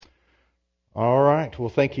point. Well,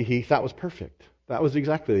 thank you, Heath. That was perfect. That was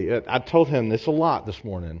exactly it. I told him it's a lot this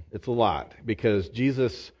morning. It's a lot because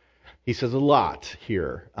Jesus, he says a lot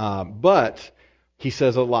here, but he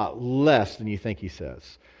says a lot less than you think he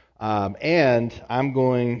says. And we're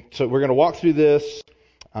going to walk through this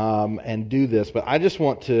and do this, but I just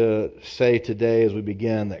want to say today as we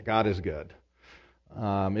begin that God is good.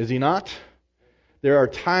 Is he not? There are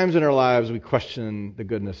times in our lives we question the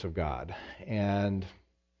goodness of God, and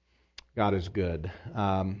God is good.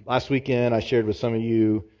 Last weekend, I shared with some of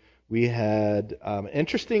you, we had an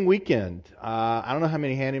interesting weekend. I don't know how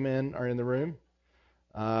many handymen are in the room,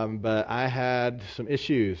 but I had some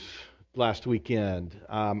issues last weekend.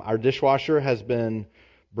 Our dishwasher has been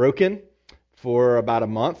broken for about a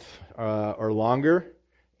month or longer,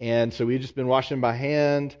 and so we've just been washing by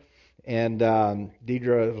hand. And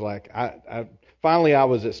Deidre was like, finally I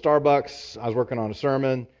was at Starbucks. I was working on a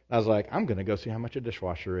sermon. I was like, I'm going to go see how much a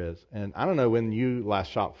dishwasher is. And I don't know when you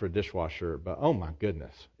last shopped for a dishwasher, but oh my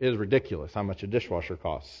goodness, it is ridiculous how much a dishwasher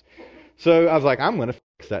costs. So I was like, I'm going to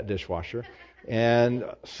fix that dishwasher. And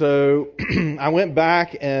so I went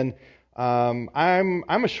back, and I'm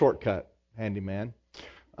a shortcut handyman.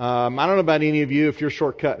 I don't know about any of you if you're a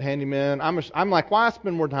shortcut handyman. I'm like, why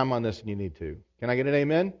spend more time on this than you need to? Can I get an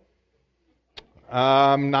amen?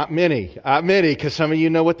 Not many, because some of you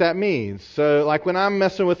know what that means. So, like when I'm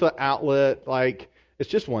messing with an outlet, like it's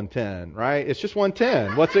just 110, right? It's just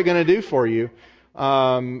 110. What's it going to do for you?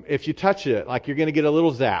 If you touch it, like you're going to get a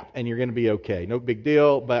little zap, and you're going to be okay. No big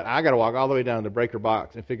deal. But I got to walk all the way down to the breaker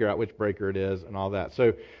box and figure out which breaker it is and all that.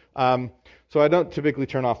 So I don't typically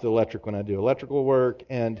turn off the electric when I do electrical work,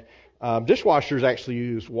 and dishwashers actually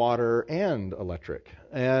use water and electric,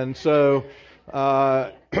 and so.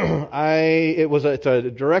 It's a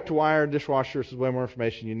direct wire dishwasher. This is way more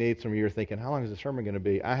information you need. Some of you are thinking, how long is the sermon going to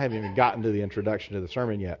be? I haven't even gotten to the introduction to the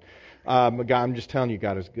sermon yet. I'm just telling you,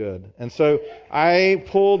 God is good. And so I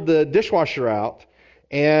pulled the dishwasher out,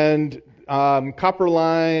 and copper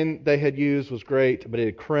line they had used was great, but it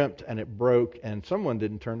had crimped and it broke, and someone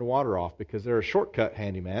didn't turn the water off because they're a shortcut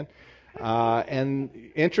handyman. And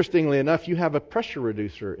interestingly enough, you have a pressure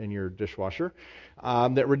reducer in your dishwasher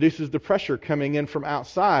that reduces the pressure coming in from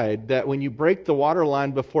outside, that when you break the water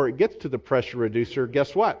line before it gets to the pressure reducer,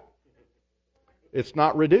 guess what? It's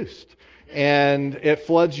not reduced. And it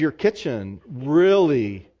floods your kitchen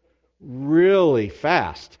really, really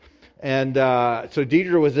fast. And so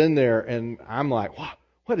Deidre was in there, and I'm like,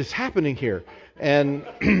 what is happening here? And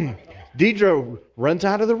Deidre runs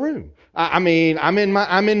out of the room. I'm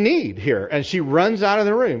in need here. And she runs out of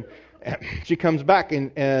the room. She comes back,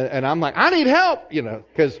 and I'm like, I need help,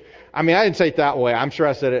 because, I didn't say it that way. I'm sure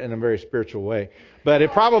I said it in a very spiritual way. But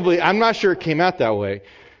I'm not sure it came out that way.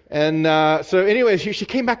 And so anyway, she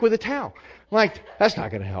came back with a towel. I'm like, that's not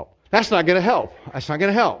going to help. That's not going to help. That's not going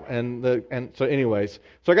to help. And so anyways,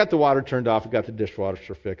 so I got the water turned off. I got the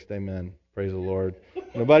dishwasher fixed. Amen. Praise the Lord.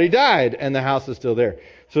 Nobody died, and the house is still there.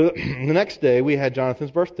 So the next day, we had Jonathan's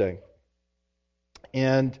birthday.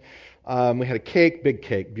 And we had a cake, big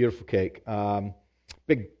cake, beautiful cake,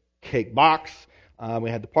 big cake box. We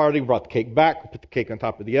had the party. We brought the cake back. We put the cake on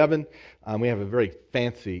top of the oven. We have a very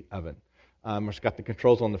fancy oven. It's got the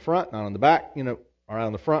controls on the front, not on the back, or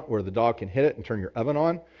on the front where the dog can hit it and turn your oven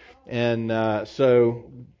on. And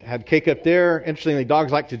so had cake up there. Interestingly,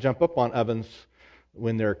 dogs like to jump up on ovens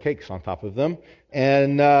when there are cakes on top of them.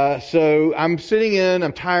 And so I'm sitting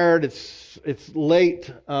I'm tired. It's late.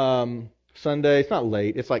 Sunday. It's not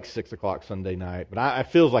late. It's like 6 o'clock Sunday night, but it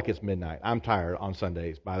feels like it's midnight. I'm tired on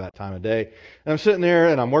Sundays by that time of day. And I'm sitting there,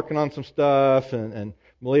 and I'm working on some stuff, and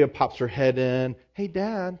Malia pops her head in. Hey,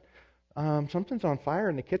 Dad, something's on fire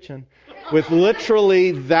in the kitchen, with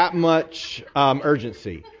literally that much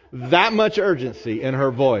urgency in her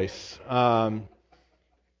voice. Let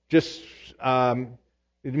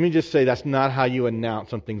me just say that's not how you announce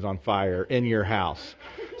something's on fire in your house.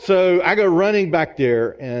 So I go running back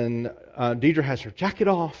there, and Deidre has her jacket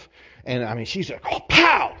off, and she's like, oh,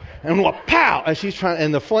 pow, and what, pow, and she's trying,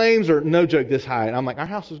 and the flames are no joke this high, and I'm like, our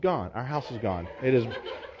house is gone. It is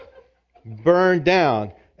burned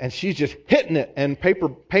down, and she's just hitting it, and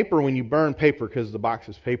paper when you burn paper, because the box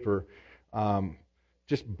is paper,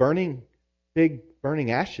 just burning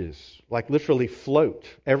ashes, like literally float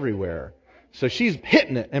everywhere. So she's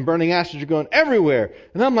hitting it, and burning ashes are going everywhere.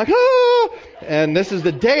 And I'm like, ah! And this is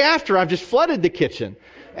the day after I've just flooded the kitchen.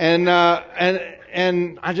 And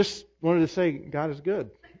I just wanted to say God is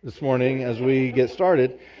good this morning as we get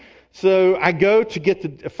started. So I go to get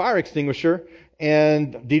the fire extinguisher,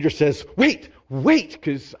 and Deidre says, wait,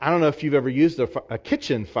 because I don't know if you've ever used a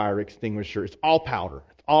kitchen fire extinguisher. It's all powder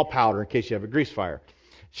in case you have a grease fire.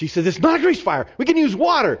 She says, it's not a grease fire. We can use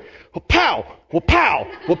water. Well, pow, well, pow,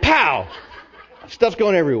 well, pow. Stuff's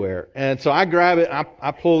going everywhere. And so I grab it,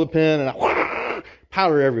 I pull the pin, and I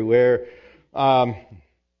powder everywhere. House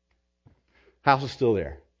is still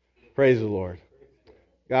there. Praise the Lord.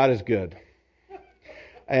 God is good.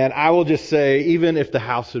 And I will just say, even if the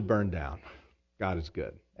house had burned down, God is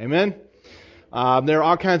good. Amen? There are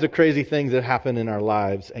all kinds of crazy things that happen in our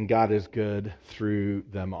lives, and God is good through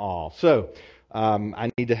them all. So,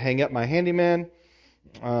 I need to hang up my handyman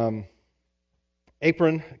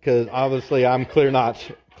apron, because obviously I'm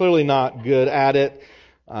clearly not good at it.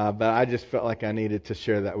 But I just felt like I needed to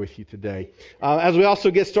share that with you today. As we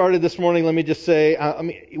also get started this morning, let me just say,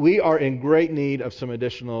 we are in great need of some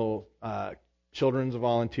additional children's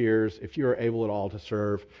volunteers, if you are able at all to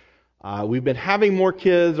serve. We've been having more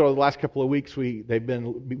kids over the last couple of weeks. We've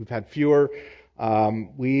had fewer.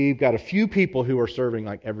 We've got a few people who are serving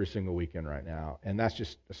like every single weekend right now, and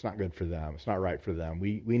it's not good for them. It's not right for them.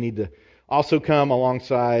 We need to also come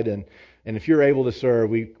alongside, and if you're able to serve,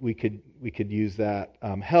 we could use that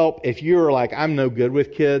help. If you're like, I'm no good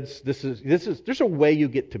with kids, there's a way you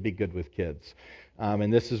get to be good with kids,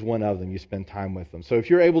 and this is one of them. You spend time with them. So if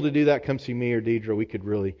you're able to do that, come see me or Deidre. We could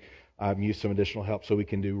really use some additional help so we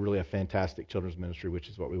can do really a fantastic children's ministry, which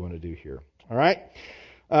is what we want to do here. All right.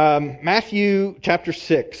 Matthew chapter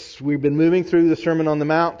 6. We've been moving through the Sermon on the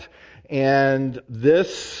Mount, and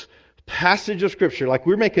this passage of Scripture, like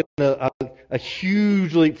we're making a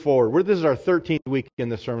huge leap forward. This is our 13th week in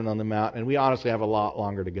the Sermon on the Mount, and we honestly have a lot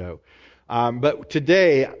longer to go. But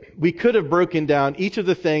today, we could have broken down each of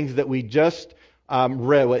the things that we just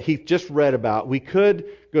read, what he just read about. We could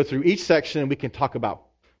go through each section, and we can talk about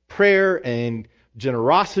prayer and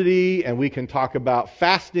generosity, and we can talk about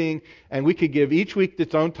fasting, and we could give each week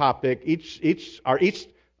its own topic, each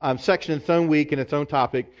section its own week and its own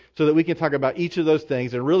topic, so that we can talk about each of those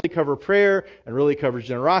things and really cover prayer, and really cover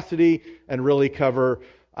generosity, and really cover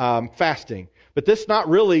fasting. But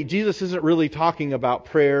Jesus isn't really talking about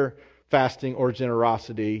prayer, fasting, or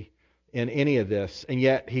generosity in any of this, and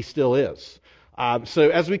yet he still is. So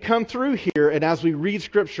as we come through here and as we read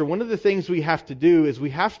Scripture, one of the things we have to do is we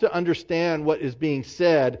have to understand what is being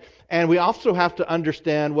said, and we also have to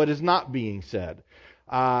understand what is not being said.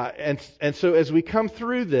 And so as we come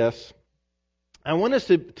through this, I want us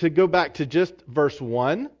to go back to just verse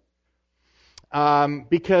 1,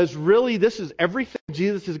 because really this is everything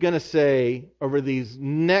Jesus is going to say over these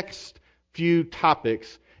next few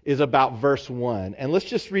topics is about verse 1. And let's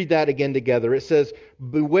just read that again together. It says,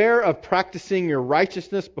 "Beware of practicing your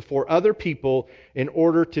righteousness before other people in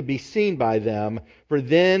order to be seen by them, for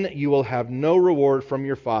then you will have no reward from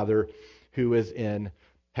your Father who is in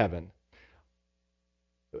heaven."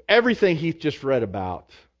 Everything Heath just read about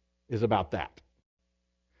is about that.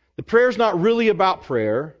 The prayer's not really about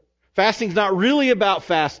prayer. Fasting's not really about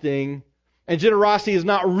fasting. And generosity is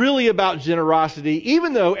not really about generosity,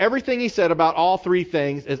 even though everything he said about all three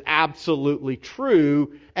things is absolutely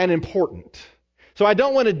true and important. So I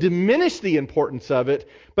don't want to diminish the importance of it,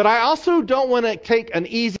 but I also don't want to take an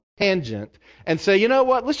easy tangent and say, you know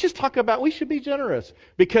what, let's just talk about we should be generous.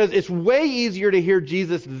 Because it's way easier to hear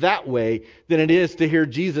Jesus that way than it is to hear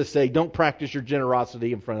Jesus say, don't practice your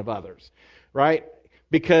generosity in front of others. Right?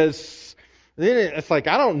 Because then it's like,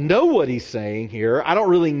 I don't know what he's saying here. I don't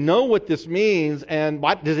really know what this means. And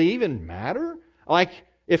does it even matter? Like,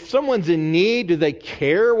 if someone's in need, do they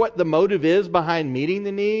care what the motive is behind meeting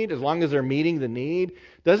the need, as long as they're meeting the need?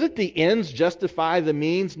 Doesn't the ends justify the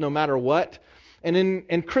means no matter what? And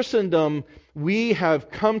in Christendom, we have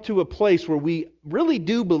come to a place where we really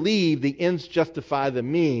do believe the ends justify the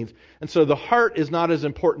means. And so the heart is not as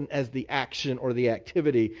important as the action or the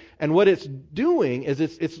activity. And what it's doing is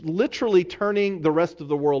it's literally turning the rest of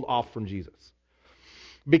the world off from Jesus.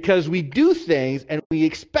 Because we do things and we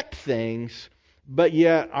expect things, but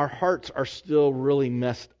yet our hearts are still really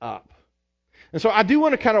messed up. And so I do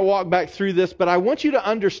want to kind of walk back through this, but I want you to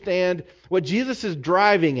understand what Jesus is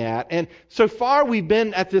driving at. And so far we've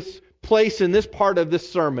been at this place in this part of this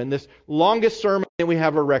sermon, this longest sermon that we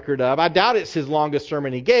have a record of. I doubt it's his longest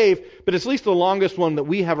sermon he gave, but it's at least the longest one that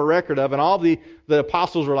we have a record of. And all the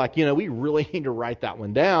apostles were like, we really need to write that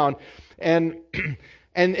one down. And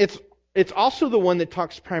it's also the one that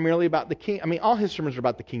talks primarily about the king. All his sermons are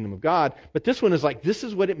about the kingdom of God, but this one is like, this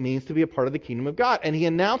is what it means to be a part of the kingdom of God. And he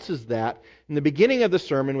announces that in the beginning of the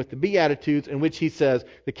sermon with the Beatitudes, in which he says,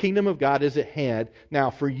 the kingdom of God is at hand. Now,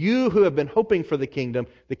 for you who have been hoping for the kingdom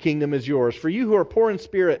is yours. For you who are poor in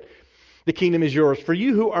spirit, the kingdom is yours. For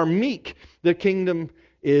you who are meek, the kingdom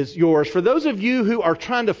is yours. For those of you who are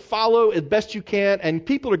trying to follow as best you can, and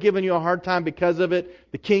people are giving you a hard time because of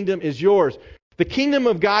it, the kingdom is yours. The kingdom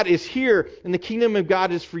of God is here, and the kingdom of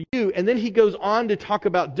God is for you. And then he goes on to talk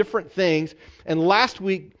about different things. And last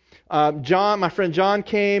week, my friend John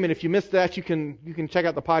came, and if you missed that, you can check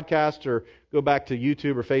out the podcast or go back to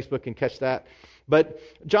YouTube or Facebook and catch that. But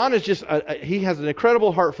John is he has an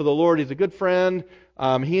incredible heart for the Lord. He's a good friend.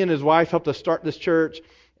 He and his wife helped us start this church,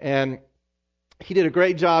 and he did a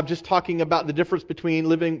great job just talking about the difference between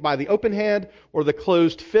living by the open hand or the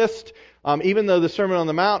closed fist. Even though the Sermon on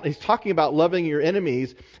the Mount, he's talking about loving your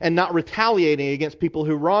enemies and not retaliating against people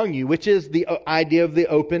who wrong you, which is the idea of the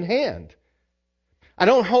open hand. I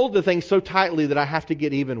don't hold the things so tightly that I have to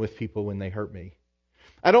get even with people when they hurt me.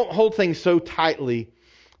 I don't hold things so tightly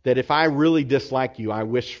that if I really dislike you, I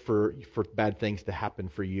wish for bad things to happen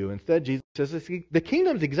for you. Instead, Jesus says the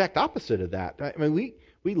kingdom's the exact opposite of that. I mean,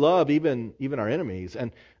 we love even our enemies,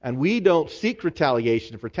 and we don't seek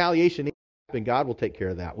retaliation. If retaliation needs to happen, God will take care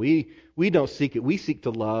of that. We don't seek it. We seek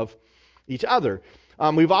to love each other.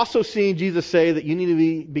 We've also seen Jesus say that you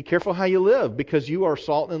need to be careful how you live, because you are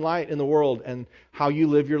salt and light in the world, and how you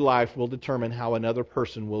live your life will determine how another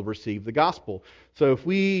person will receive the gospel. So if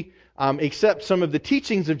we accept some of the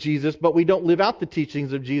teachings of Jesus, but we don't live out the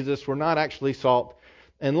teachings of Jesus, we're not actually salt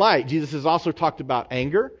and light. Jesus has also talked about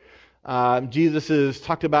anger. Jesus has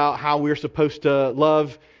talked about how we're supposed to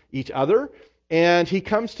love each other. And he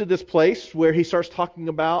comes to this place where he starts talking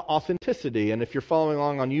about authenticity. And if you're following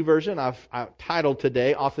along on YouVersion, I've titled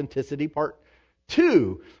today Authenticity Part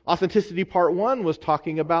 2. Authenticity Part 1 was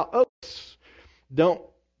talking about oaths. Don't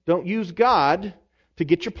use God to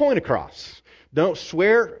get your point across. Don't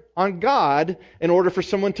swear on God in order for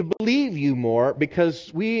someone to believe you more, because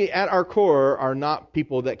we at our core are not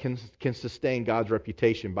people that can sustain God's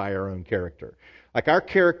reputation by our own character. Like, our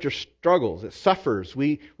character struggles, it suffers.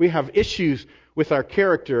 We have issues with our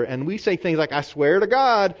character, and we say things like, I swear to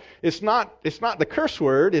God. It's not the curse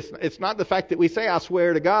word. It's not the fact that we say, I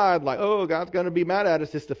swear to God, like, oh, God's going to be mad at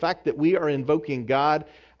us. It's the fact that we are invoking God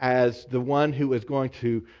as the one who is going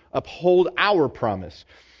to uphold our promise.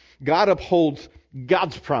 God upholds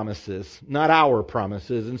God's promises, not our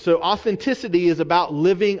promises. And so authenticity is about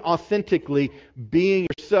living authentically, being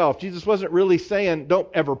yourself. Jesus wasn't really saying, don't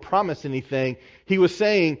ever promise anything. He was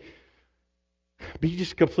saying, be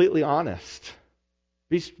just completely honest.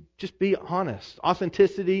 Just be honest.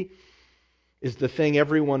 Authenticity is the thing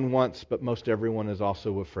everyone wants, but most everyone is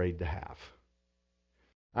also afraid to have.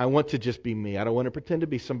 I want to just be me. I don't want to pretend to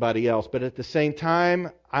be somebody else. But at the same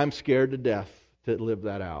time, I'm scared to death to live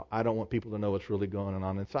that out. I don't want people to know what's really going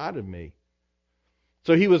on inside of me.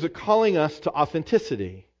 So he was calling us to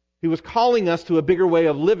authenticity. He was calling us to a bigger way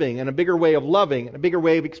of living, and a bigger way of loving, and a bigger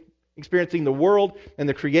way of experiencing the world and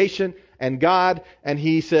the creation and God. And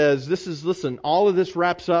he says, listen, all of this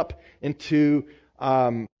wraps up into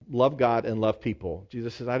love God and love people.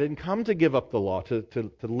 Jesus says, I didn't come to give up the law, to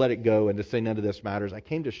let it go and to say none of this matters. I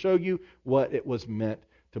came to show you what it was meant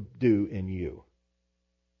to do in you.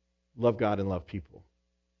 Love God and love people.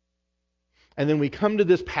 And then we come to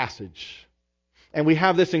this passage, and we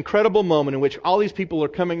have this incredible moment in which all these people are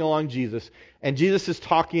coming along Jesus, and Jesus is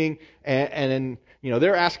talking, and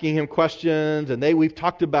they're asking him questions, and we've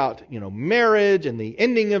talked about marriage and the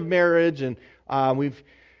ending of marriage, and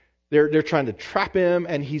they're trying to trap him,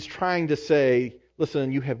 and he's trying to say,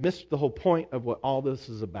 listen, you have missed the whole point of what all this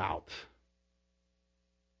is about.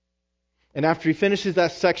 And after he finishes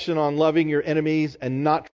that section on loving your enemies and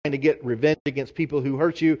not trying to get revenge against people who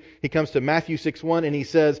hurt you, he comes to Matthew 6:1, and he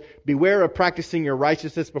says, beware of practicing your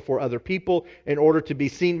righteousness before other people in order to be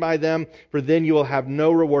seen by them, for then you will have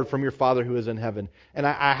no reward from your Father who is in heaven. And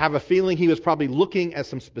I have a feeling he was probably looking at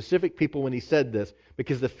some specific people when he said this,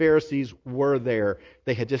 because the Pharisees were there.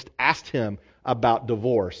 They had just asked him about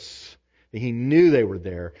divorce. He knew they were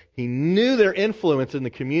there. He knew their influence in the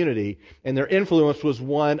community, and their influence was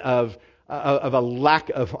one of a lack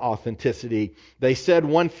of authenticity. They said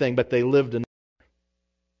one thing, but they lived another.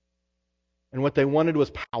 And what they wanted was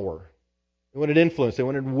power. They wanted influence. They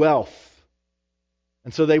wanted wealth.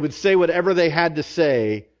 And so they would say whatever they had to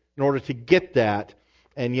say in order to get that,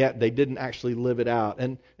 and yet they didn't actually live it out.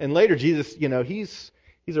 And later, Jesus, he's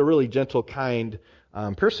a really gentle, kind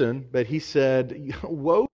person, but he said,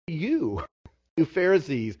 woe to you, you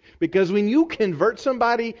Pharisees, because when you convert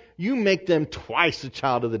somebody, you make them twice the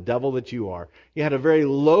child of the devil that you are. You had a very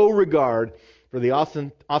low regard for the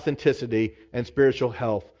authenticity and spiritual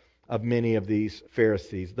health of many of these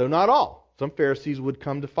Pharisees, though not all. Some Pharisees would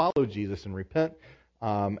come to follow Jesus and repent,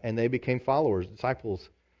 and they became followers, disciples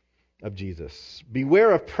of Jesus.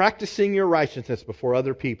 Beware of practicing your righteousness before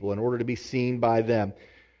other people in order to be seen by them,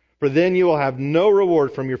 for then you will have no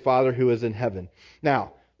reward from your Father who is in heaven.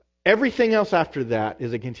 Now, Everything else after that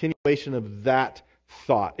is a continuation of that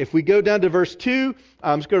thought. If we go down to verse 2,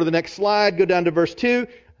 let's go to the next slide, go down to verse 2.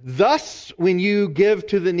 Thus, when you give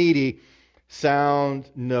to the needy, sound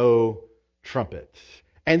no trumpet.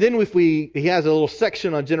 And then he has a little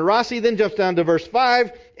section on generosity, then jumps down to verse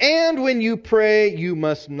 5. And when you pray, you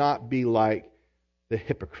must not be like the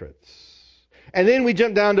hypocrites. And then we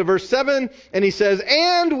jump down to verse 7, and he says,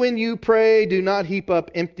 and when you pray, do not heap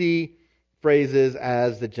up empty phrases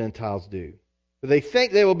as the Gentiles do. For they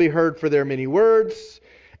think they will be heard for their many words.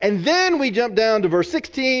 And then we jump down to verse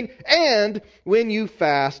 16, and when you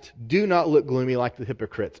fast, do not look gloomy like the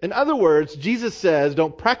hypocrites. In other words, Jesus says,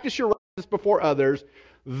 don't practice your righteousness before others,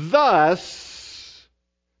 thus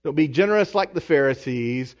don't be generous like the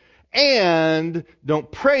Pharisees, and don't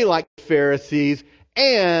pray like the Pharisees,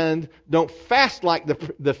 and don't fast like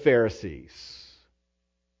the Pharisees.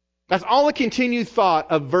 That's all a continued thought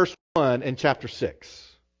of verse 1 in chapter 6.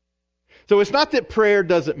 So it's not that prayer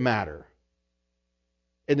doesn't matter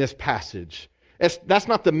in this passage. That's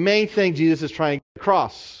not the main thing Jesus is trying to get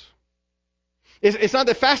across. It's not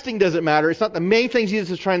that fasting doesn't matter. It's not the main thing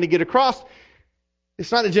Jesus is trying to get across.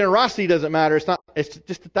 It's not that generosity doesn't matter. It's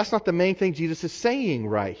just that that's not the main thing Jesus is saying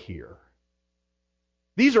right here.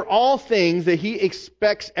 These are all things that he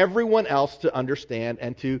expects everyone else to understand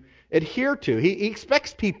and to adhere to. He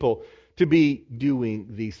expects people to be doing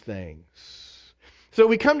these things. So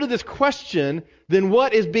we come to this question, then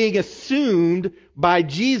what is being assumed by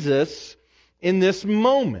Jesus in this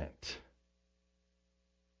moment?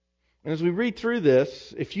 And as we read through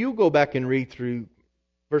this, if you go back and read through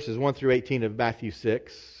verses 1 through 18 of Matthew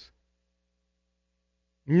 6,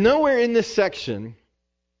 nowhere in this section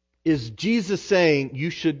is Jesus saying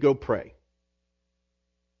you should go pray.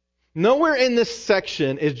 Nowhere in this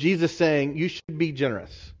section is Jesus saying you should be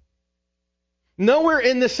generous. Nowhere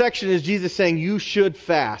in this section is Jesus saying you should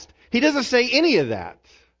fast. He doesn't say any of that.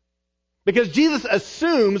 Because Jesus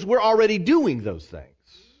assumes we're already doing those things.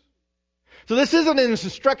 So this isn't an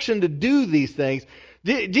instruction to do these things.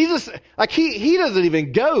 Jesus, he doesn't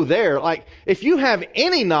even go there. Like, if you have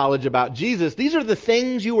any knowledge about Jesus, these are the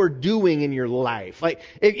things you are doing in your life. Like,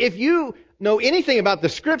 if you know anything about the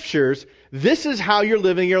Scriptures, this is how you're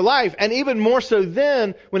living your life. And even more so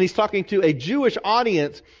then, when he's talking to a Jewish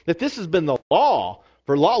audience, that this has been the law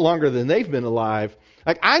for a lot longer than they've been alive.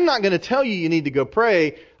 Like, I'm not going to tell you need to go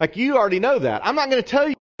pray. Like, you already know that. I'm not going to tell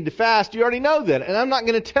you need to fast. You already know that. And I'm not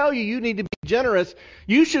going to tell you need to be generous.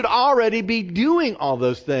 You should already be doing all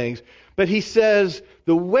those things. But he says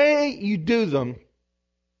the way you do them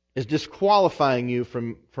is disqualifying you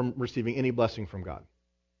from receiving any blessing from God.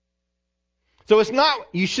 So it's not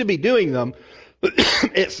you should be doing them.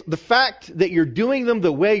 It's the fact that you're doing them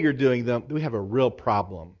the way you're doing them. We have a real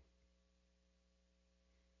problem.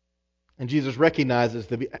 And Jesus recognizes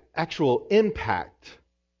the actual impact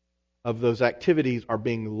of those activities are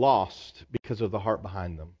being lost because of the heart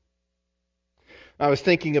behind them. I was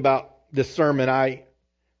thinking about this sermon. I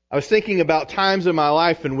was thinking about times in my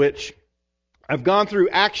life in which I've gone through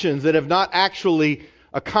actions that have not actually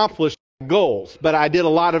accomplished goals, but I did a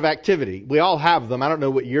lot of activity. We all have them. I don't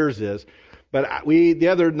know what yours is, but the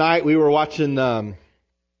other night we were watching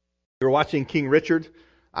King Richard.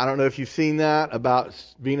 I don't know if you've seen that, about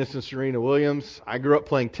Venus and Serena Williams. I grew up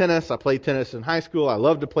playing tennis. I played tennis in high school. I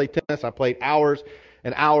loved to play tennis. I played hours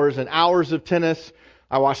and hours and hours of tennis.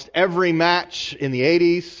 I watched every match in the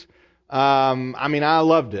 80s. I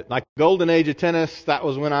loved it. Like the golden age of tennis, that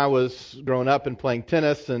was when I was growing up and playing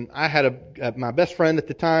tennis. And I had my best friend at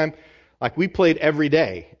the time. Like, we played every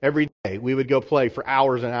day. Every day we would go play for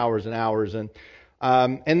hours and hours and hours. And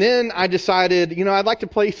then I decided, I'd like to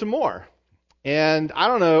play some more. And I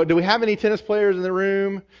don't know, do we have any tennis players in the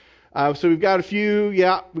room? So we've got a few.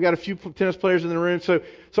 Yeah, we got a few tennis players in the room. So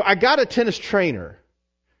I got a tennis trainer.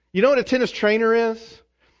 You know what a tennis trainer is?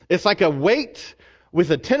 It's like a weight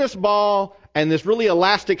with a tennis ball and this really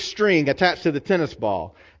elastic string attached to the tennis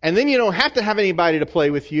ball. And then you don't have to have anybody to play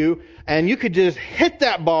with you, and you could just hit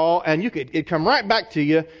that ball, and it'd come right back to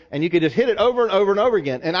you, and you could just hit it over and over and over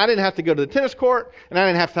again. And I didn't have to go to the tennis court, and I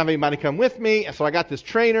didn't have to have anybody come with me, and so I got this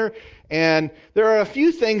trainer. And there are a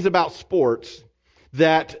few things about sports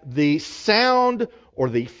that the sound or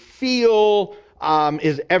the feel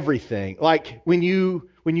is everything. Like when you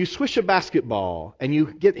swish a basketball and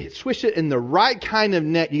you swish it in the right kind of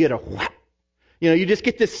net, you get a whap. You just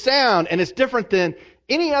get this sound, and it's different than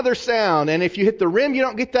any other sound. And if you hit the rim, you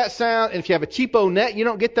don't get that sound. And if you have a cheapo net, you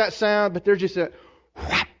don't get that sound. But there's just a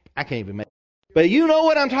whap. I can't even make it. But you know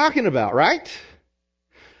what I'm talking about, right?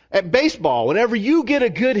 At baseball, whenever you get a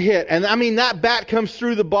good hit, and that bat comes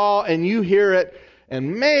through the ball and you hear it,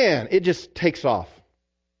 and man, it just takes off.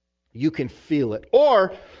 You can feel it.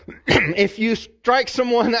 Or if you strike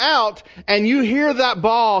someone out and you hear that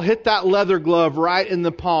ball hit that leather glove right in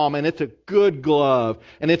the palm, and it's a good glove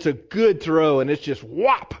and it's a good throw and it's just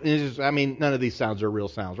whop. And it's just, none of these sounds are real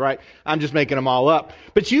sounds, right? I'm just making them all up.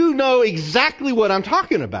 But you know exactly what I'm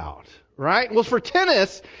talking about, right? Well, for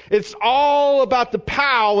tennis, it's all about the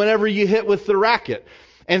pow whenever you hit with the racket.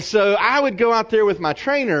 And so I would go out there with my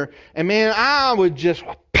trainer, and man, I would just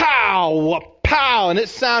pow, pow, and it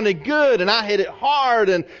sounded good, and I hit it hard,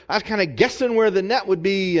 and I was kind of guessing where the net would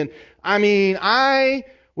be. And I'm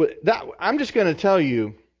just going to tell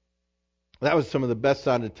you, that was some of the best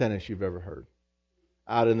sounding tennis you've ever heard,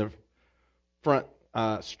 out in the front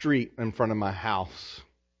street in front of my house.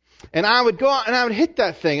 And I would go out and I would hit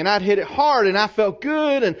that thing, and I'd hit it hard, and I felt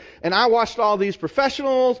good, and I watched all these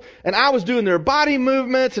professionals, and I was doing their body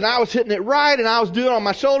movements, and I was hitting it right, and I was doing it on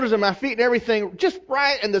my shoulders and my feet and everything just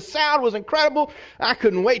right, and the sound was incredible. I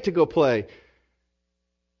couldn't wait to go play.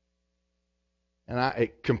 And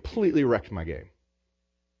it completely wrecked my game.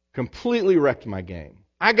 Completely wrecked my game.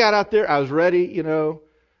 I got out there, I was ready,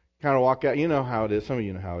 kind of walk out. You know how it is. Some of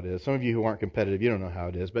you know how it is. Some of you who aren't competitive, you don't know how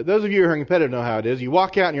it is. But those of you who are competitive know how it is. You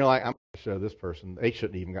walk out and you're like, I'm going to show this person. They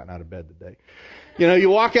shouldn't have even gotten out of bed today.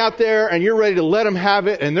 You walk out there and you're ready to let them have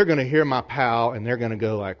it, and they're going to hear my pow, and they're going to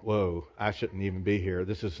go like, whoa, I shouldn't even be here.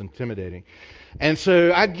 This is intimidating. And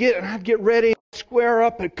so I'd get ready, square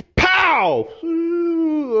up, and pow!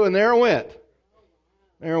 And there it went.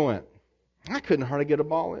 There it went. I couldn't hardly get a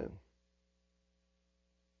ball in.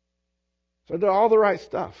 So I did all the right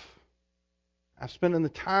stuff. I was spending the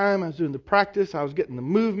time, I was doing the practice, I was getting the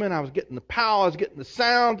movement, I was getting the power, I was getting the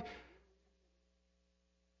sound. At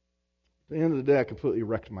the end of the day, I completely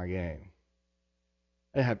wrecked my game.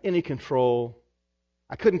 I didn't have any control.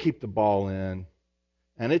 I couldn't keep the ball in.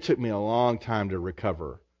 And it took me a long time to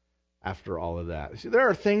recover after all of that. See, there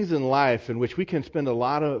are things in life in which we can spend a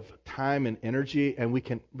lot of time and energy, and we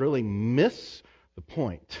can really miss the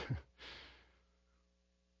point.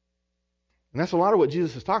 And that's a lot of what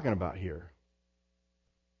Jesus is talking about here.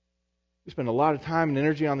 We spend a lot of time and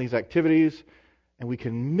energy on these activities, and we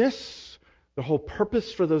can miss the whole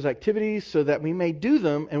purpose for those activities, so that we may do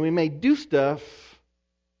them and we may do stuff,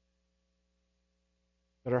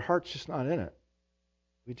 but our heart's just not in it.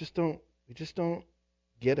 We just don't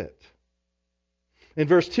get it. In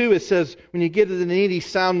verse 2 it says, when you get to the needy,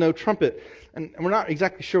 sound no trumpet. And we're not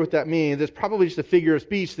exactly sure what that means. It's probably just a figure of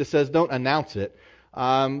speech that says don't announce it.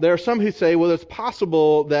 There are some who say, well, it's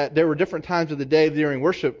possible that there were different times of the day during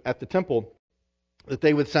worship at the temple that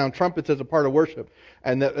they would sound trumpets as a part of worship,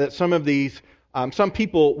 and that some of these, some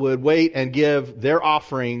people would wait and give their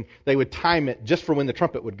offering. They would time it just for when the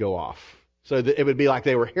trumpet would go off, so that it would be like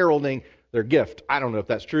they were heralding their gift. I don't know if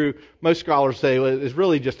that's true. Most scholars say it's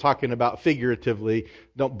really just talking about figuratively.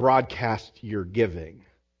 Don't broadcast your giving.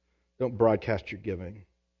 Don't broadcast your giving.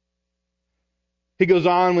 He goes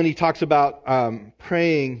on when he talks about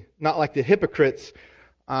praying, not like the hypocrites,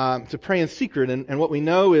 to pray in secret. And what we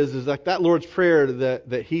know is like that Lord's Prayer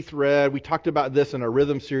that Heath read. We talked about this in our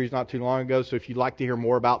rhythm series not too long ago. So if you'd like to hear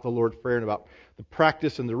more about the Lord's Prayer and about the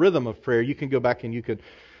practice and the rhythm of prayer, you can go back and you can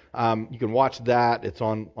watch that. It's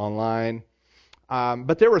online.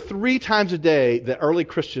 But there were 3 times a day that early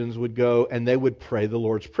Christians would go and they would pray the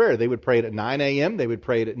Lord's Prayer. They would pray it at 9 a.m., they would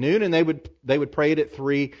pray it at noon, and they would pray it at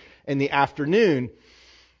 3 in the afternoon.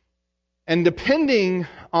 And depending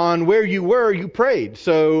on where you were, you prayed.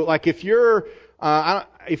 So, like if you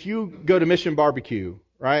go to Mission Barbecue,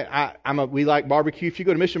 right? We like barbecue. If you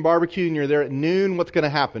go to Mission Barbecue and you're there at noon, what's going to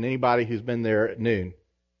happen? Anybody who's been there at noon?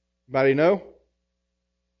 Anybody know?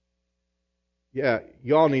 Yeah,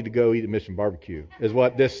 y'all need to go eat at Mission Barbecue, is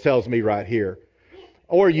what this tells me right here.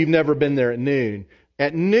 Or you've never been there at noon.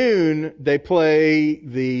 At noon, they play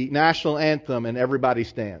the national anthem and everybody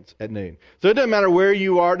stands at noon. So it doesn't matter where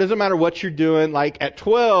you are. It doesn't matter what you're doing. Like at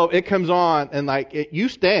 12, it comes on and you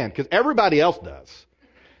stand because everybody else does.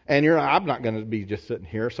 And I'm not going to be just sitting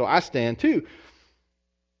here, so I stand too.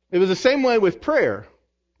 It was the same way with prayer.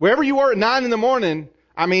 Wherever you are at 9 in the morning,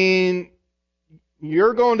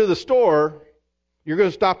 you're going to the store, you're going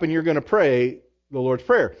to stop and you're going to pray the Lord's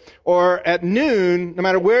Prayer. Or at noon, no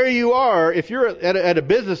matter where you are, if you're at a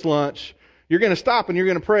business lunch, you're going to stop and you're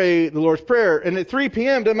going to pray the Lord's Prayer. And at 3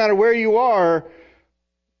 p.m., doesn't matter where you are,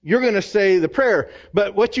 you're going to say the prayer.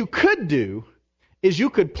 But what you could do is you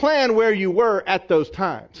could plan where you were at those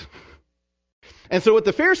times. And so what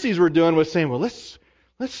the Pharisees were doing was saying, well, let's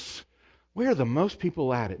where are the most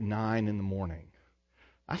people at 9 in the morning?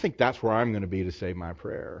 I think that's where I'm going to be to say my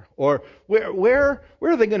prayer. Or where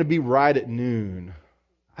are they going to be right at noon?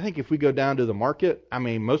 I think if we go down to the market,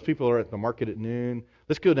 most people are at the market at noon.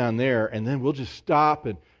 Let's go down there, and then we'll just stop,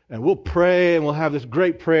 and we'll pray, and we'll have this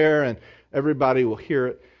great prayer, and everybody will hear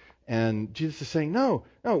it. And Jesus is saying, no,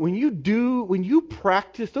 when you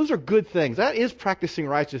practice, those are good things. That is practicing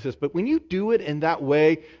righteousness. But when you do it in that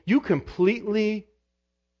way, you completely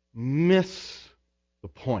miss the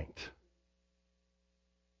point.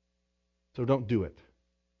 So don't do it.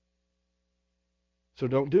 So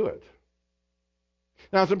don't do it.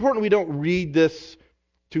 Now, it's important we don't read this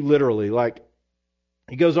too literally. Like,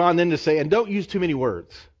 he goes on then to say, and don't use too many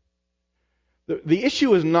words. The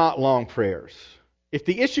issue is not long prayers. If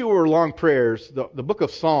the issue were long prayers, the book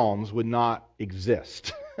of Psalms would not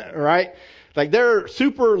exist, right? Like, they're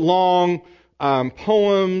super long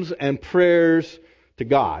poems and prayers to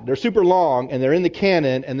God. They're super long, and they're in the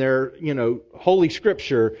canon, and they're, holy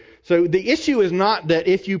scripture. So the issue is not that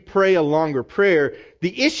if you pray a longer prayer.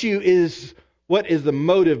 The issue is what is the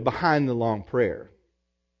motive behind the long prayer.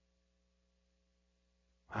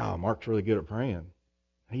 Wow, Mark's really good at praying.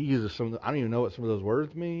 He uses I don't even know what some of those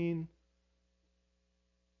words mean.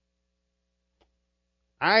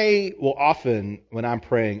 I will often, when I'm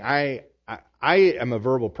praying, I am a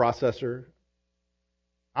verbal processor.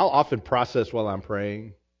 I'll often process while I'm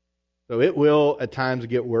praying. So it will at times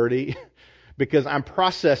get wordy because I'm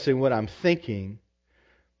processing what I'm thinking.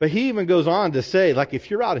 But he even goes on to say, like, if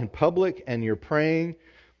you're out in public and you're praying,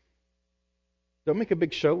 don't make a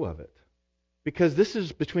big show of it. Because this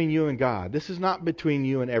is between you and God. This is not between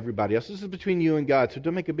you and everybody else. This is between you and God. So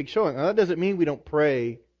don't make a big show of it. Now, that doesn't mean we don't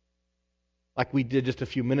pray like we did just a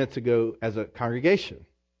few minutes ago as a congregation.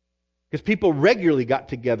 Because people regularly got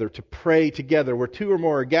together to pray together. Where two or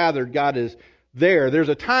more are gathered, God is there. There's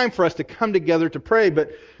a time for us to come together to pray.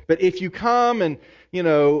 But if you come and,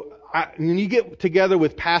 when you get together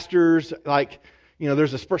with pastors, like,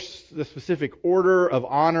 there's a specific order of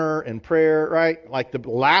honor and prayer, right? Like the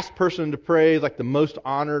last person to pray is like the most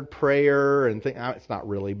honored prayer and thing. It's not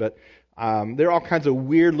really, but there are all kinds of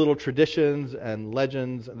weird little traditions and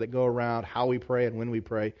legends that go around how we pray and when we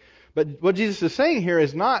pray. But what Jesus is saying here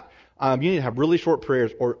is not you need to have really short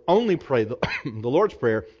prayers or only pray the Lord's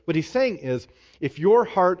Prayer. What he's saying is if your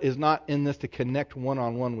heart is not in this to connect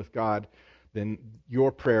one-on-one with God, then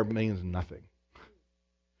your prayer means nothing.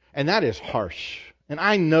 And that is harsh. And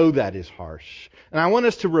I know that is harsh. And I want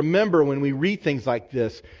us to remember when we read things like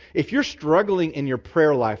this, if you're struggling in your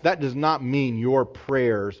prayer life, that does not mean your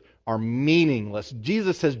prayers are meaningless.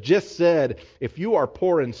 Jesus has just said, if you are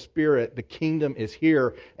poor in spirit, the kingdom is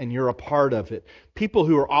here and you're a part of it. People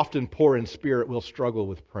who are often poor in spirit will struggle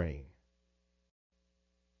with praying.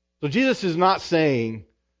 So Jesus is not saying,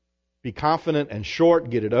 be confident and short,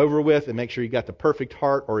 get it over with, and make sure you got the perfect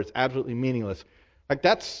heart, or it's absolutely meaningless. Like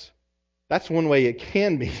that's one way it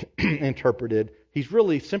can be interpreted. He's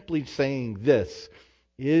really simply saying this: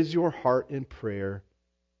 is your heart in prayer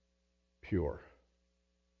pure?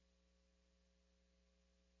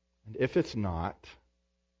 And if it's not,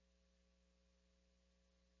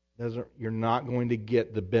 you're not going to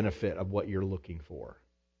get the benefit of what you're looking for.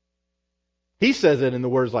 He says it in the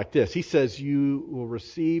words like this. He says, you will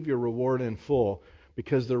receive your reward in full,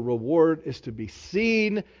 because the reward is to be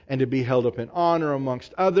seen and to be held up in honor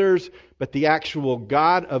amongst others. But the actual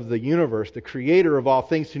God of the universe, the creator of all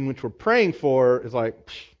things in which we're praying for, is like,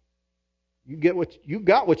 you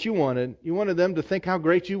got what you wanted. You wanted them to think how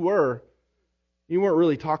great you were. You weren't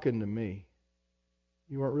really talking to me.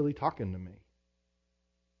 You weren't really talking to me.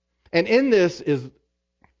 And in this is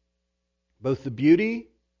both the beauty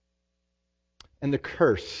and the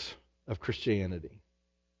curse of Christianity.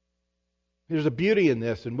 There's a beauty in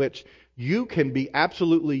this in which you can be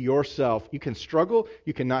absolutely yourself. You can struggle.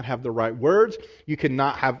 You cannot have the right words. You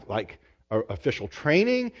cannot have official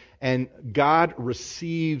training. And God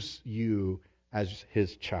receives you as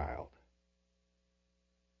His child.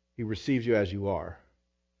 He receives you as you are.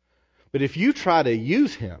 But if you try to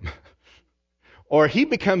use Him, or He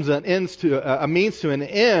becomes a means to an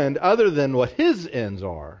end other than what His ends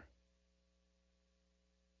are,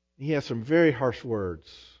 He has some very harsh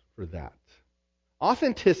words for that.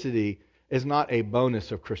 Authenticity is not a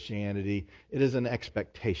bonus of Christianity. It is an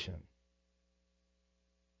expectation.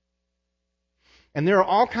 And there are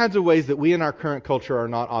all kinds of ways that we in our current culture are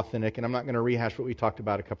not authentic, and I'm not going to rehash what we talked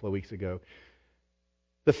about a couple of weeks ago.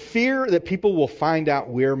 The fear that people will find out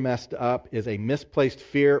we're messed up is a misplaced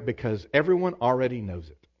fear because everyone already knows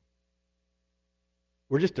it.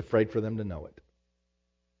 We're just afraid for them to know it.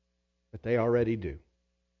 But they already do.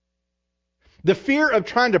 The fear of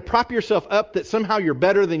trying to prop yourself up that somehow you're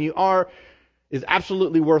better than you are is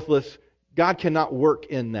absolutely worthless. God cannot work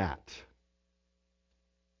in that.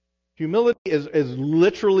 Humility is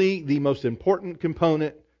literally the most important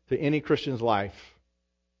component to any Christian's life.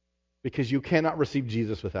 because you cannot receive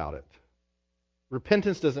Jesus without it.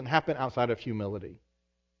 Repentance doesn't happen outside of humility.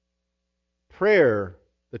 Prayer,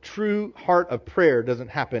 the true heart of prayer, doesn't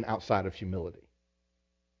happen outside of humility.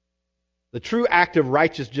 The true act of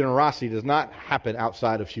righteous generosity does not happen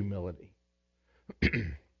outside of humility.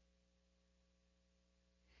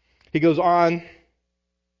 He goes on.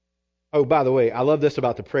 Oh, by the way, I love this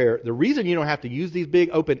about the prayer. The reason you don't have to use these big,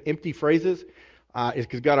 open, empty phrases is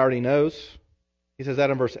because God already knows. He says that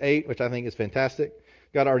in verse 8, which I think is fantastic.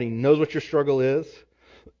 God already knows what your struggle is.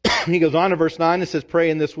 He goes on to verse 9 and says, pray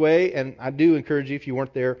in this way. And I do encourage you, if you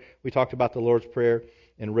weren't there, we talked about the Lord's Prayer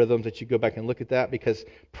and rhythms, that you go back and look at that, because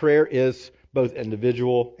prayer is both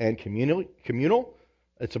individual and communal.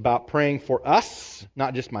 It's about praying for us,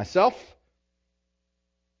 not just myself.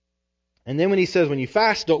 And then when he says, when you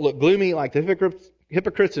fast, don't look gloomy like the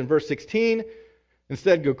hypocrites in verse 16.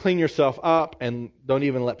 Instead, go clean yourself up and don't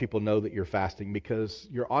even let people know that you're fasting, because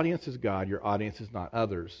your audience is God, your audience is not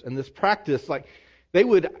others. And this practice,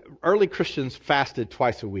 early Christians fasted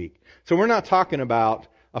twice a week. So we're not talking about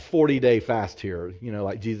a 40-day fast here,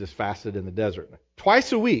 like Jesus fasted in the desert.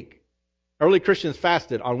 Twice a week, early Christians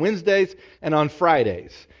fasted on Wednesdays and on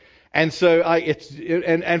Fridays. And so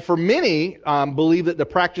and for many believe that the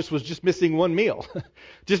practice was just missing one meal,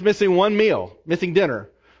 missing dinner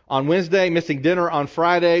on Wednesday, missing dinner on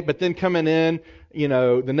Friday, but then coming in,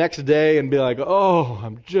 the next day and be like, oh,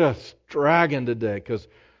 I'm just dragging today because,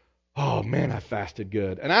 oh man, I fasted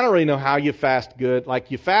good. And I don't really know how you fast good. Like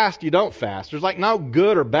you fast, you don't fast. There's no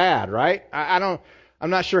good or bad, right? I'm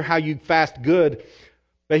not sure how you fast good.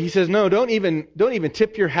 But he says, no, don't even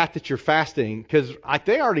tip your hat that you're fasting, because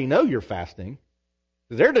they already know you're fasting,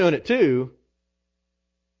 because they're doing it too.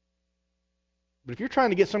 But if you're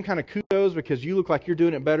trying to get some kind of kudos because you look like you're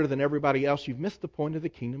doing it better than everybody else, you've missed the point of the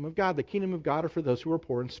kingdom of God. The kingdom of God are for those who are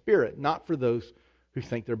poor in spirit, not for those who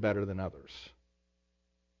think they're better than others.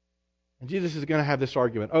 And Jesus is going to have this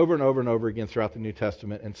argument over and over and over again throughout the New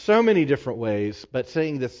Testament in so many different ways, but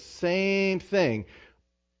saying the same thing.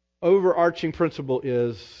 Overarching principle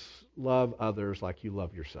is love others like you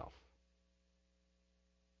love yourself.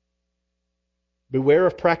 Beware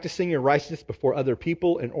of practicing your righteousness before other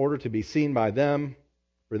people in order to be seen by them,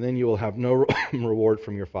 for then you will have no reward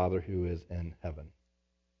from your Father who is in heaven.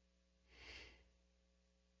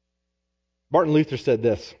 Martin Luther said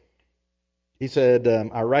this. He said,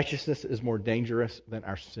 our righteousness is more dangerous than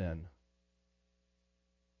our sin.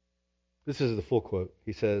 This is the full quote.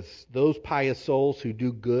 He says, those pious souls who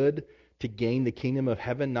do good to gain the kingdom of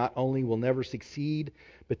heaven not only will never succeed,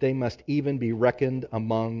 but they must even be reckoned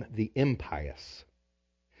among the impious.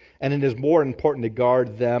 And it is more important to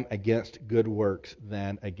guard them against good works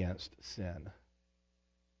than against sin.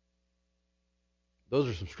 Those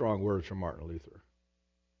are some strong words from Martin Luther.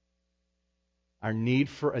 Our need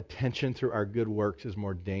for attention through our good works is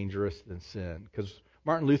more dangerous than sin. Because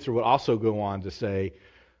Martin Luther would also go on to say,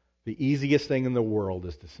 the easiest thing in the world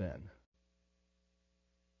is to sin.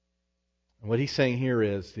 And what he's saying here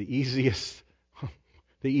is the easiest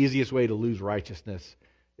way to lose righteousness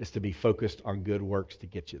is to be focused on good works to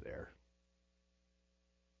get you there.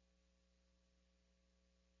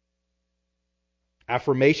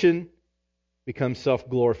 Affirmation becomes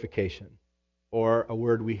self-glorification, or a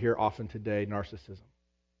word we hear often today, narcissism.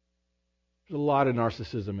 There's a lot of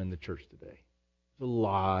narcissism in the church today. There's a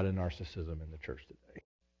lot of narcissism in the church today.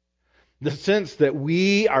 The sense that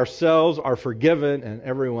we ourselves are forgiven and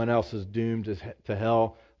everyone else is doomed to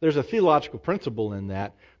hell. There's a theological principle in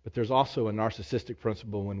that, but there's also a narcissistic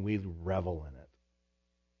principle when we revel in it.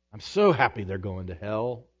 I'm so happy they're going to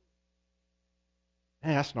hell.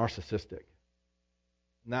 Man, that's narcissistic.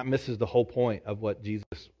 And that misses the whole point of what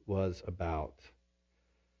Jesus was about.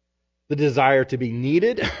 The desire to be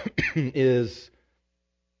needed is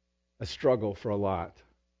a struggle for a lot.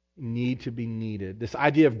 Need to be needed. This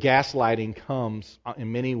idea of gaslighting comes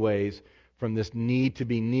in many ways from this need to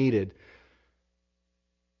be needed.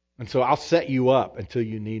 And so I'll set you up until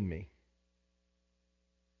you need me,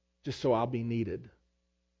 just so I'll be needed.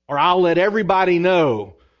 Or I'll let everybody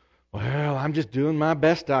know, well, I'm just doing my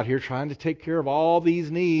best out here trying to take care of all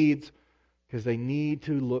these needs because they need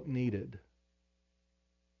to look needed.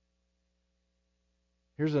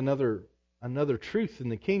 Here's another truth in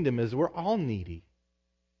the kingdom is we're all needy.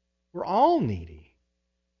 We're all needy.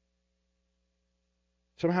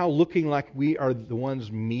 Somehow looking like we are the ones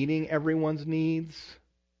meeting everyone's needs.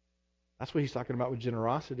 That's what he's talking about with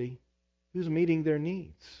generosity. Who's meeting their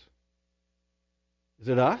needs? Is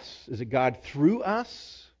it us? Is it God through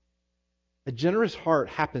us? A generous heart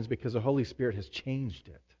happens because the Holy Spirit has changed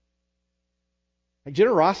it.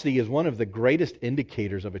 Generosity is one of the greatest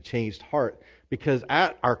indicators of a changed heart Because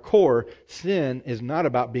at our core, sin is not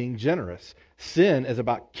about being generous. Sin is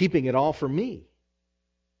about keeping it all for me.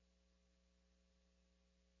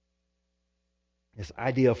 This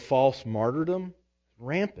idea of false martyrdom is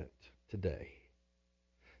rampant today.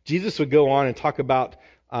 Jesus would go on and talk about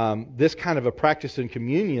this kind of a practice in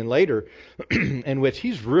communion later, in which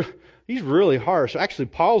he's really harsh. Actually,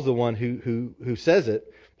 Paul's the one who says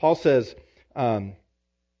it. Paul says,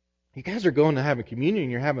 you guys are going to have a communion,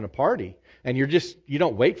 you're having a party, and you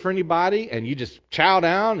don't wait for anybody, and you just chow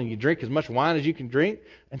down and you drink as much wine as you can drink.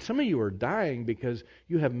 And some of you are dying because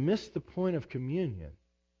you have missed the point of communion.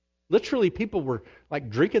 Literally, people were like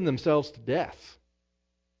drinking themselves to death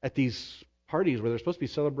at these parties where they're supposed to be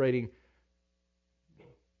celebrating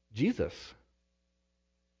Jesus.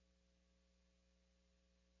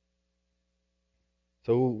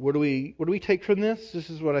 So what do we take from this? This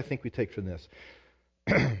is what I think we take from this.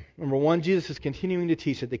 Number one, Jesus is continuing to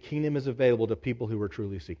teach that the kingdom is available to people who are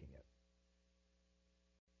truly seeking it.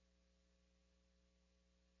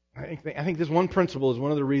 I think this one principle is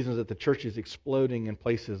one of the reasons that the church is exploding in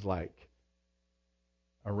places like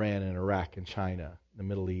Iran and Iraq and China, the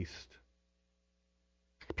Middle East.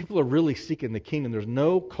 People are really seeking the kingdom. There's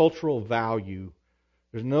no cultural value.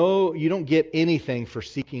 You don't get anything for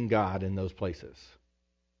seeking God in those places.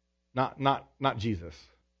 Not Jesus.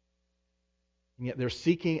 And yet they're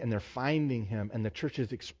seeking and they're finding Him, and the church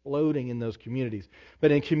is exploding in those communities.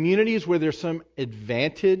 But in communities where there's some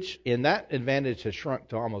advantage, and that advantage has shrunk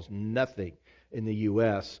to almost nothing in the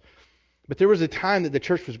U.S., but there was a time that the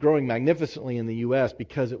church was growing magnificently in the U.S.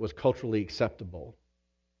 because it was culturally acceptable.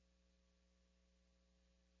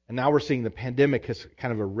 And now we're seeing the pandemic has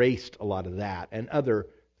kind of erased a lot of that and other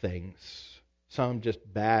things. Some just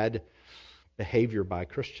bad behavior by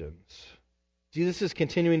Christians. Jesus is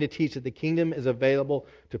continuing to teach that the kingdom is available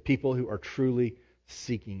to people who are truly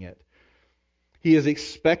seeking it. He is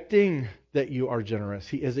expecting that you are generous.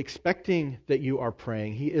 He is expecting that you are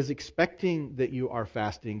praying. He is expecting that you are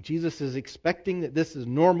fasting. Jesus is expecting that this is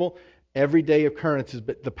normal, everyday occurrences.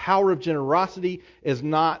 But the power of generosity is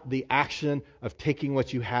not the action of taking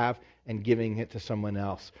what you have and giving it to someone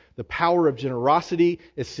else. The power of generosity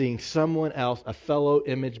is seeing someone else, a fellow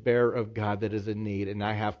image bearer of God that is in need, and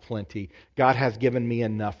I have plenty. God has given me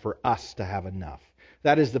enough for us to have enough.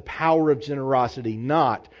 That is the power of generosity,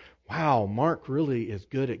 not, wow, Mark really is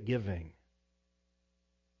good at giving.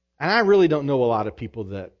 And I really don't know a lot of people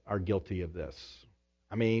that are guilty of this.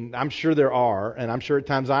 I mean, I'm sure there are, and I'm sure at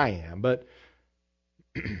times I am, but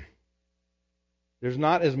there's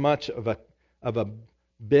not as much of a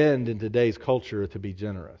bend in today's culture to be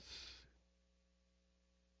generous.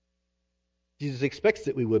 Jesus expects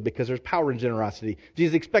that we would because there's power in generosity.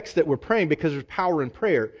 Jesus expects that we're praying because there's power in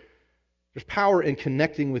prayer. There's power in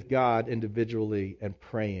connecting with God individually and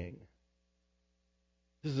praying.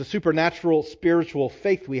 This is a supernatural spiritual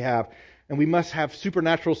faith we have, and we must have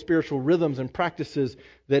supernatural spiritual rhythms and practices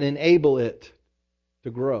that enable it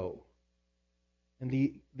to grow. And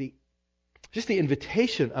the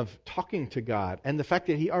invitation of talking to God and the fact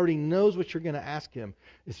that He already knows what you're going to ask Him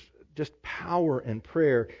is just power in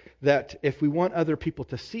prayer that if we want other people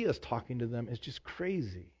to see us talking to them is just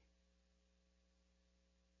crazy.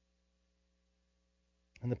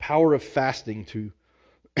 And the power of fasting to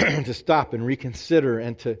stop and reconsider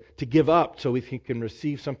and to give up so we can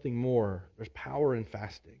receive something more. There's power in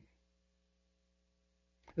fasting.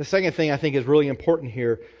 The second thing I think is really important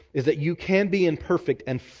here is that you can be imperfect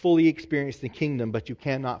and fully experience the kingdom, but you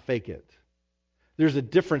cannot fake it. There's a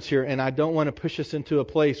difference here, and I don't want to push us into a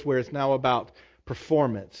place where it's now about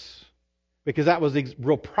performance, because that was the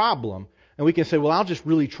real problem. And we can say, well, I'll just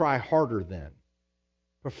really try harder then.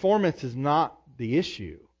 Performance is not the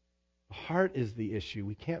issue. The heart is the issue.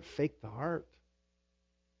 We can't fake the heart.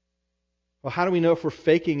 Well, how do we know if we're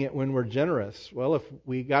faking it when we're generous? Well, if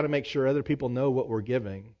we got to make sure other people know what we're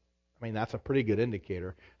giving. I mean, that's a pretty good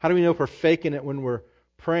indicator. How do we know if we're faking it when we're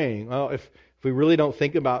praying? Well, if we really don't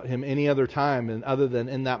think about Him any other time and other than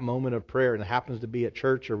in that moment of prayer, and it happens to be at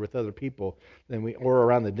church or with other people, or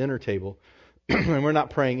around the dinner table, and we're not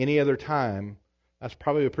praying any other time, that's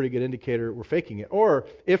probably a pretty good indicator we're faking it. Or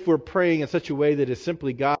if we're praying in such a way that is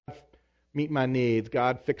simply, God, meet my needs.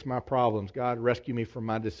 God, fix my problems. God, rescue me from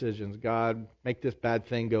my decisions. God, make this bad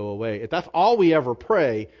thing go away. If that's all we ever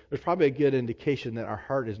pray, there's probably a good indication that our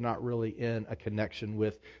heart is not really in a connection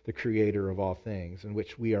with the Creator of all things, in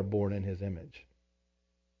which we are born in His image.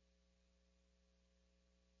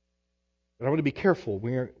 But I want to be careful.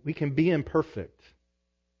 We can be imperfect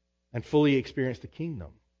and fully experience the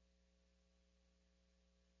kingdom.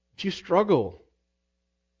 But you struggle.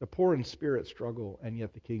 The poor in spirit struggle, and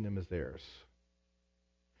yet the kingdom is theirs.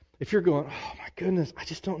 If you're going, oh my goodness, I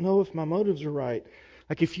just don't know if my motives are right.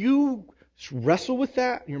 Like if you wrestle with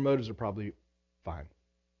that, your motives are probably fine.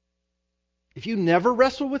 If you never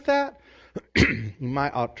wrestle with that, you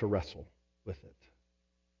might ought to wrestle with it.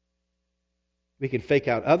 We can fake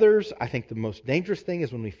out others. I think the most dangerous thing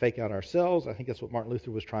is when we fake out ourselves. I think that's what Martin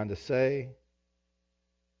Luther was trying to say.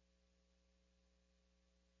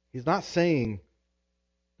 He's not saying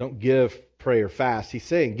don't give, pray, or fast. He's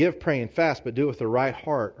saying give, pray, and fast, but do it with the right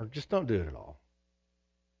heart, or just don't do it at all.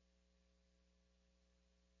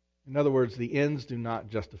 In other words, the ends do not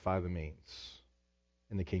justify the means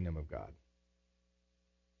in the kingdom of God.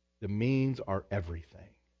 The means are everything.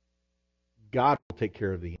 God will take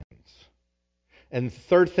care of the ends. And the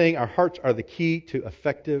third thing, our hearts are the key to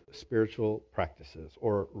effective spiritual practices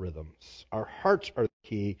or rhythms. Our hearts are the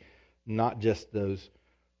key, not just those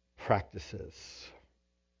practices.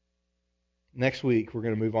 Next week, we're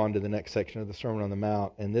going to move on to the next section of the Sermon on the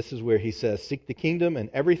Mount, and this is where he says, seek the kingdom and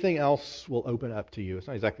everything else will open up to you. It's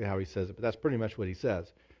not exactly how he says it, but that's pretty much what he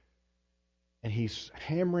says. And he's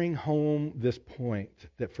hammering home this point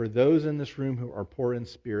that for those in this room who are poor in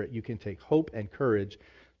spirit, you can take hope and courage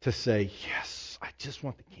to say, yes, I just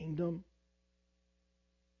want the kingdom.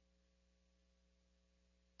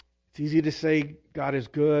 It's easy to say God is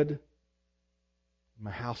good.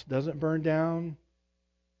 My house doesn't burn down.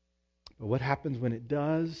 But what happens when it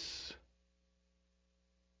does?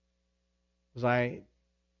 Was I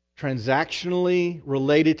transactionally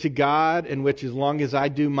related to God, in which as long as I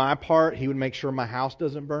do my part, He would make sure my house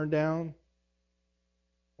doesn't burn down?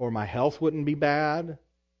 Or my health wouldn't be bad?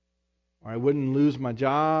 Or I wouldn't lose my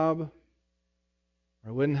job? Or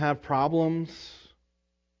I wouldn't have problems?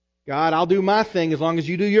 God, I'll do my thing as long as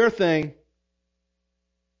you do your thing.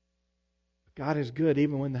 God is good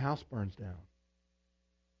even when the house burns down.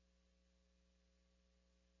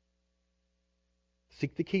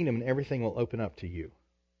 Seek the kingdom and everything will open up to you.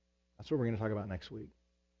 That's what we're going to talk about next week.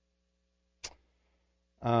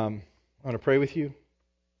 I want to pray with you.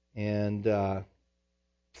 And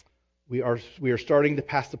we are starting to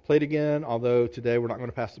pass the plate again, although today we're not going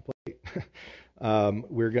to pass the plate.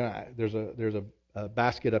 There's a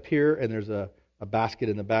basket up here, and there's a basket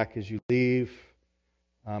in the back as you leave.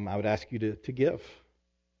 I would ask you to give.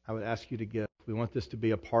 I would ask you to give. We want this to be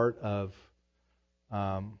a part of,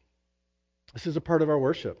 this is a part of our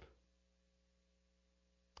worship.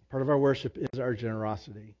 Part of our worship is our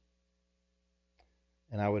generosity.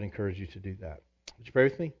 And I would encourage you to do that. Would you pray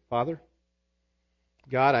with me? Father,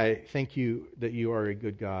 God, I thank you that you are a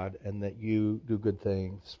good God and that you do good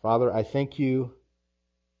things. Father, I thank you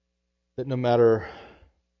that no matter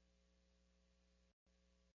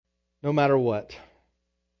what,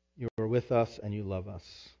 you are with us and you love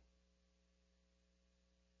us.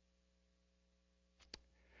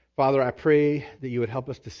 Father, I pray that you would help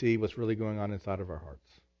us to see what's really going on inside of our hearts.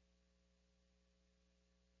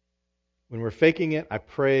 When we're faking it, I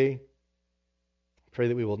pray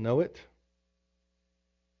that we will know it.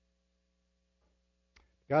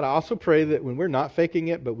 God, I also pray that when we're not faking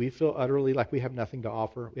it, but we feel utterly like we have nothing to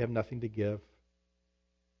offer, we have nothing to give.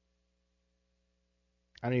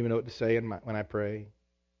 I don't even know what to say when I pray.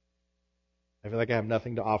 I feel like I have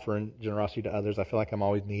nothing to offer in generosity to others. I feel like I'm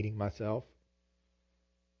always needing myself.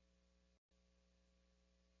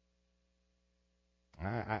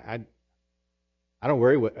 I don't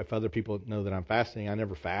worry if other people know that I'm fasting. I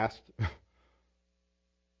never fast.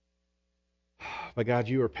 But God,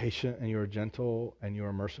 you are patient and you are gentle and you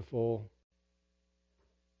are merciful.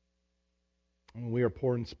 And when we are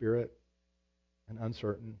poor in spirit and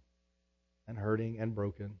uncertain and hurting and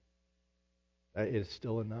broken, that is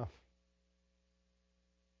still enough.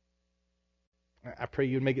 I pray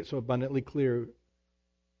you'd make it so abundantly clear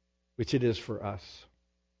which it is for us.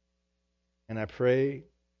 And I pray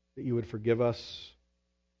that you would forgive us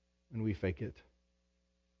when we fake it.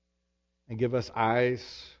 And give us eyes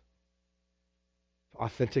to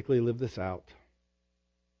authentically live this out.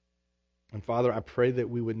 And Father, I pray that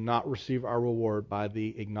we would not receive our reward by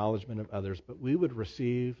the acknowledgement of others, but we would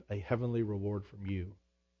receive a heavenly reward from you.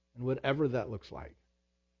 And whatever that looks like.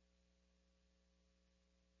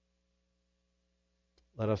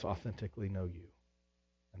 Let us authentically know you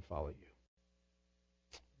and follow you.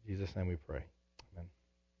 In Jesus' name we pray.